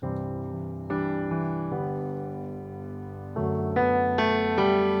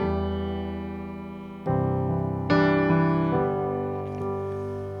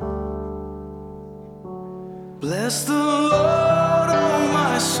Bless the Lord, oh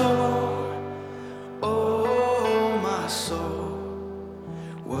my soul, oh my soul,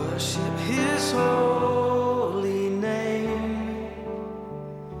 worship his holy name.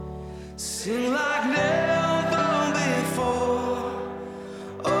 Sing like never before,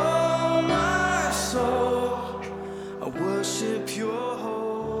 oh my soul, I worship your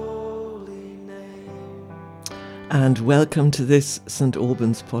holy name. And welcome to this St.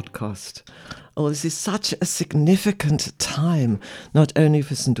 Albans podcast. Oh, this is such a significant time, not only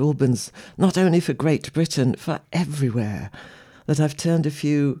for St. Albans, not only for Great Britain, for everywhere, that I've turned a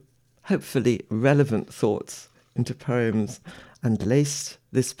few, hopefully relevant thoughts into poems and laced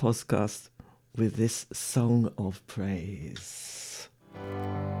this podcast with this song of praise.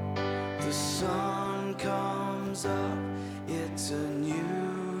 The sun comes up, it's a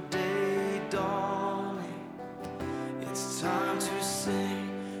new day dawning. It's time to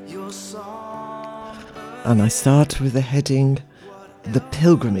sing your song. And I start with the heading, The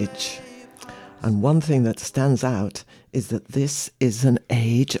Pilgrimage. And one thing that stands out is that this is an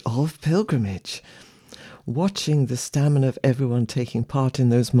age of pilgrimage. Watching the stamina of everyone taking part in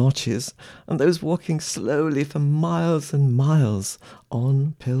those marches and those walking slowly for miles and miles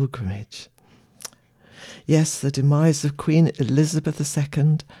on pilgrimage. Yes, the demise of Queen Elizabeth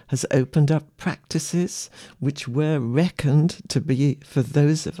II has opened up practices which were reckoned to be for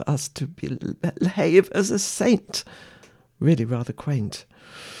those of us to behave as a saint. Really rather quaint.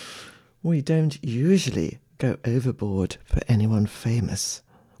 We don't usually go overboard for anyone famous.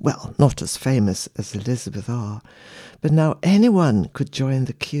 Well, not as famous as Elizabeth R, but now anyone could join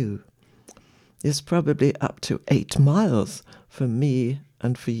the queue. It's probably up to 8 miles for me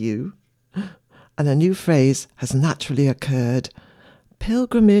and for you. And a new phrase has naturally occurred.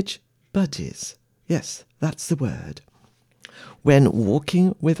 Pilgrimage buddies. Yes, that's the word. When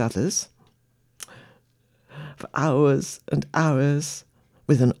walking with others for hours and hours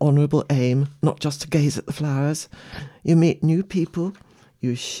with an honourable aim, not just to gaze at the flowers, you meet new people,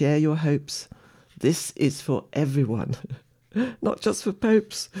 you share your hopes. This is for everyone, not just for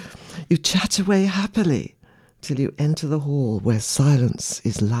popes. You chat away happily till you enter the hall where silence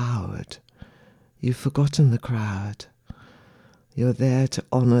is loud. You've forgotten the crowd. You're there to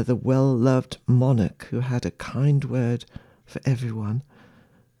honour the well-loved monarch who had a kind word for everyone.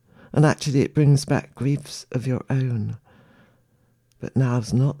 And actually it brings back griefs of your own. But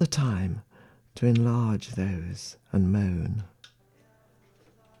now's not the time to enlarge those and moan.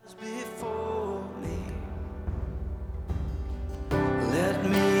 Before me, let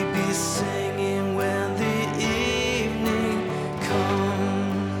me be singing when the evening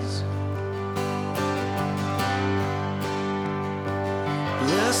comes.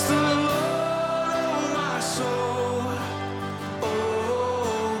 Bless the Lord, oh my soul,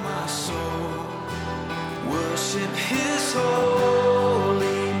 oh my soul, worship his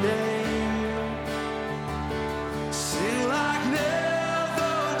holy name. Sing like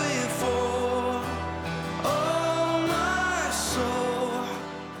never before, oh my soul,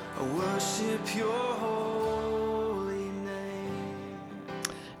 I worship your holy name.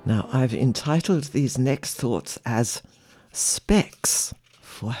 Now, I've entitled these next thoughts as Specs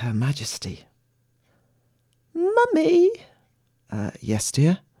for Her Majesty. Mummy? Yes,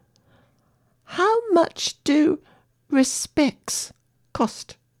 dear? How much do respects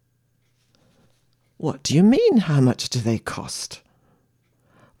cost? What do you mean, how much do they cost?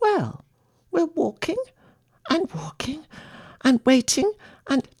 Well, we're walking and waiting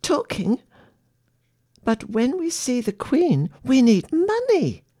and talking. But when we see the Queen, we need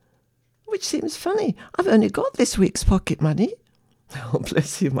money. Which seems funny. I've only got this week's pocket money. Oh,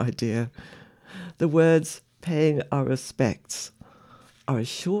 bless you, my dear. The words paying our respects are a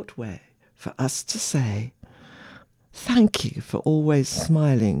short way for us to say thank you for always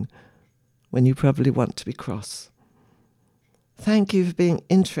smiling when you probably want to be cross. Thank you for being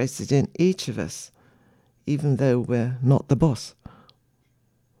interested in each of us, even though we're not the boss.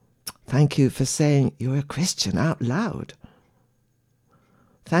 Thank you for saying you're a Christian out loud.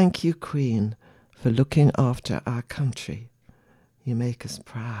 Thank you, Queen, for looking after our country. You make us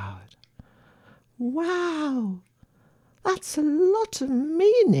proud. Wow, that's a lot of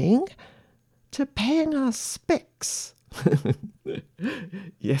meaning to paying our specs.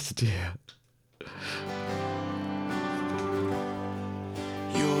 Yes, dear.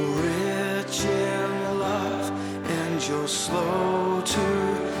 You're rich in love and you're slow to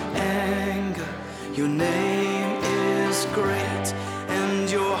anger. Your name is great and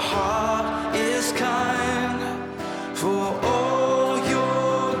your heart is kind. For all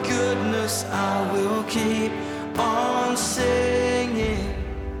your goodness I will keep on singing.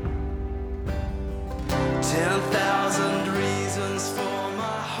 10,000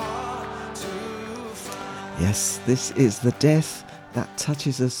 Yes, this is the death that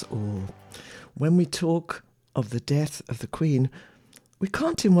touches us all. When we talk of the death of the Queen, we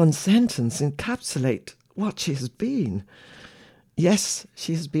can't in one sentence encapsulate what she has been. Yes,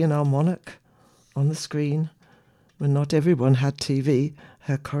 she has been our monarch on the screen. When not everyone had TV,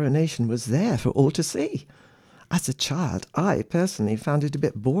 her coronation was there for all to see. As a child, I personally found it a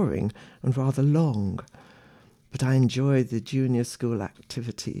bit boring and rather long, but I enjoyed the junior school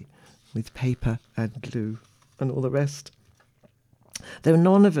activity with paper and glue and all the rest. Though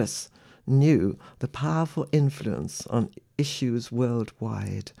none of us knew the powerful influence on issues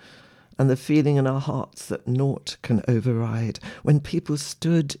worldwide and the feeling in our hearts that naught can override when people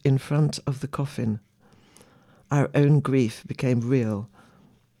stood in front of the coffin, our own grief became real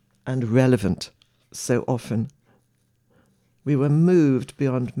and relevant so often. We were moved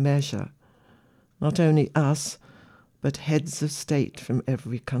beyond measure, not only us, but heads of state from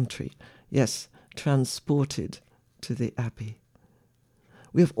every country, yes, transported to the Abbey.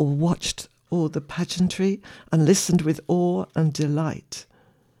 We have all watched all the pageantry and listened with awe and delight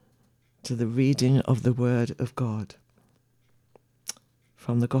to the reading of the Word of God.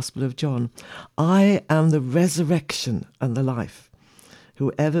 From the Gospel of John, I am the resurrection and the life.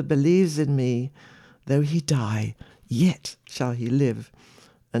 Whoever believes in me, though he die, yet shall he live.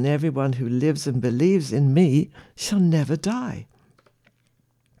 And everyone who lives and believes in me shall never die.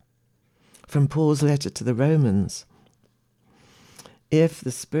 From Paul's letter to the Romans, if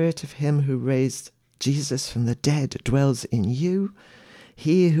the spirit of him who raised Jesus from the dead dwells in you,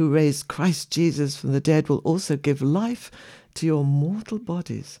 he who raised Christ Jesus from the dead will also give life to your mortal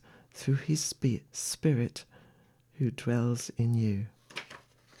bodies through his spirit who dwells in you.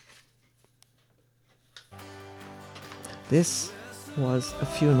 This was a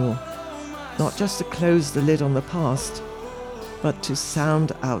funeral, not just to close the lid on the past, but to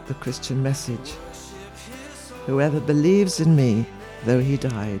sound out the Christian message. Whoever believes in me, though he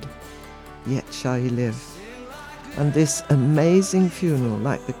died, yet shall he live. And this amazing funeral,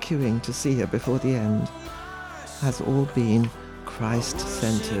 like the queuing to see her before the end, has all been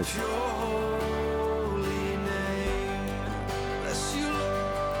Christ-centered.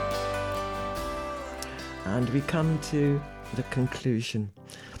 And we come to the conclusion.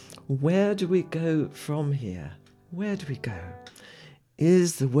 Where do we go from here? Where do we go?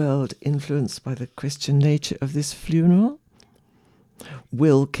 Is the world influenced by the Christian nature of this funeral?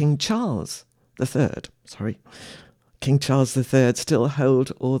 Will King Charles III still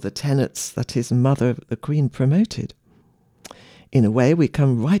hold all the tenets that his mother, the Queen, promoted? In a way, we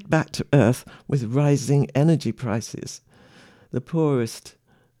come right back to earth with rising energy prices, the poorest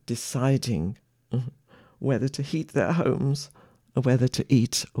deciding whether to heat their homes or whether to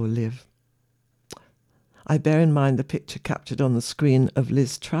eat or live. I bear in mind the picture captured on the screen of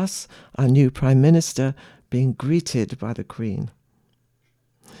Liz Truss, our new Prime Minister, being greeted by the Queen.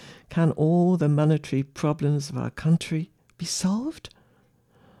 Can all the monetary problems of our country be solved?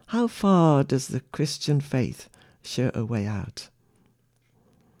 How far does the Christian faith show a way out?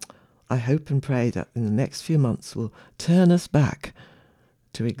 I hope and pray that in the next few months will turn us back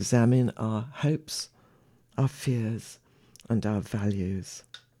to examine our hopes, our fears, and our values.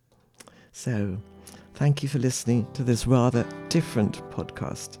 So, thank you for listening to this rather different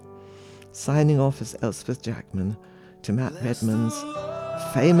podcast. Signing off as Elspeth Jackman to Matt Redman's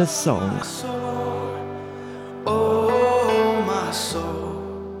famous song. Oh, my soul,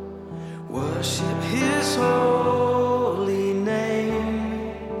 worship his holy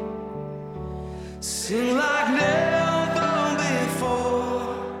name. Sing like never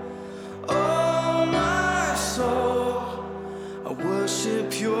before. Oh, my soul, I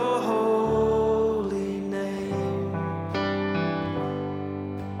worship your holy name.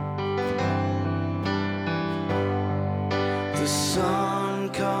 The sun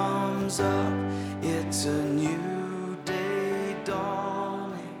comes up, it's a new day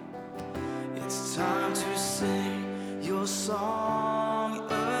dawning. It's time to sing your song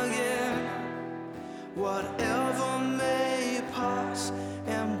again. Whatever may pass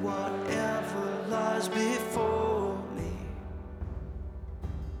and whatever lies before me,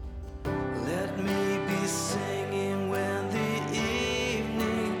 let me be singing when the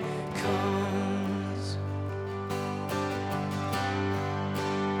evening comes.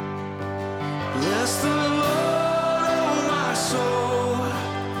 Bless the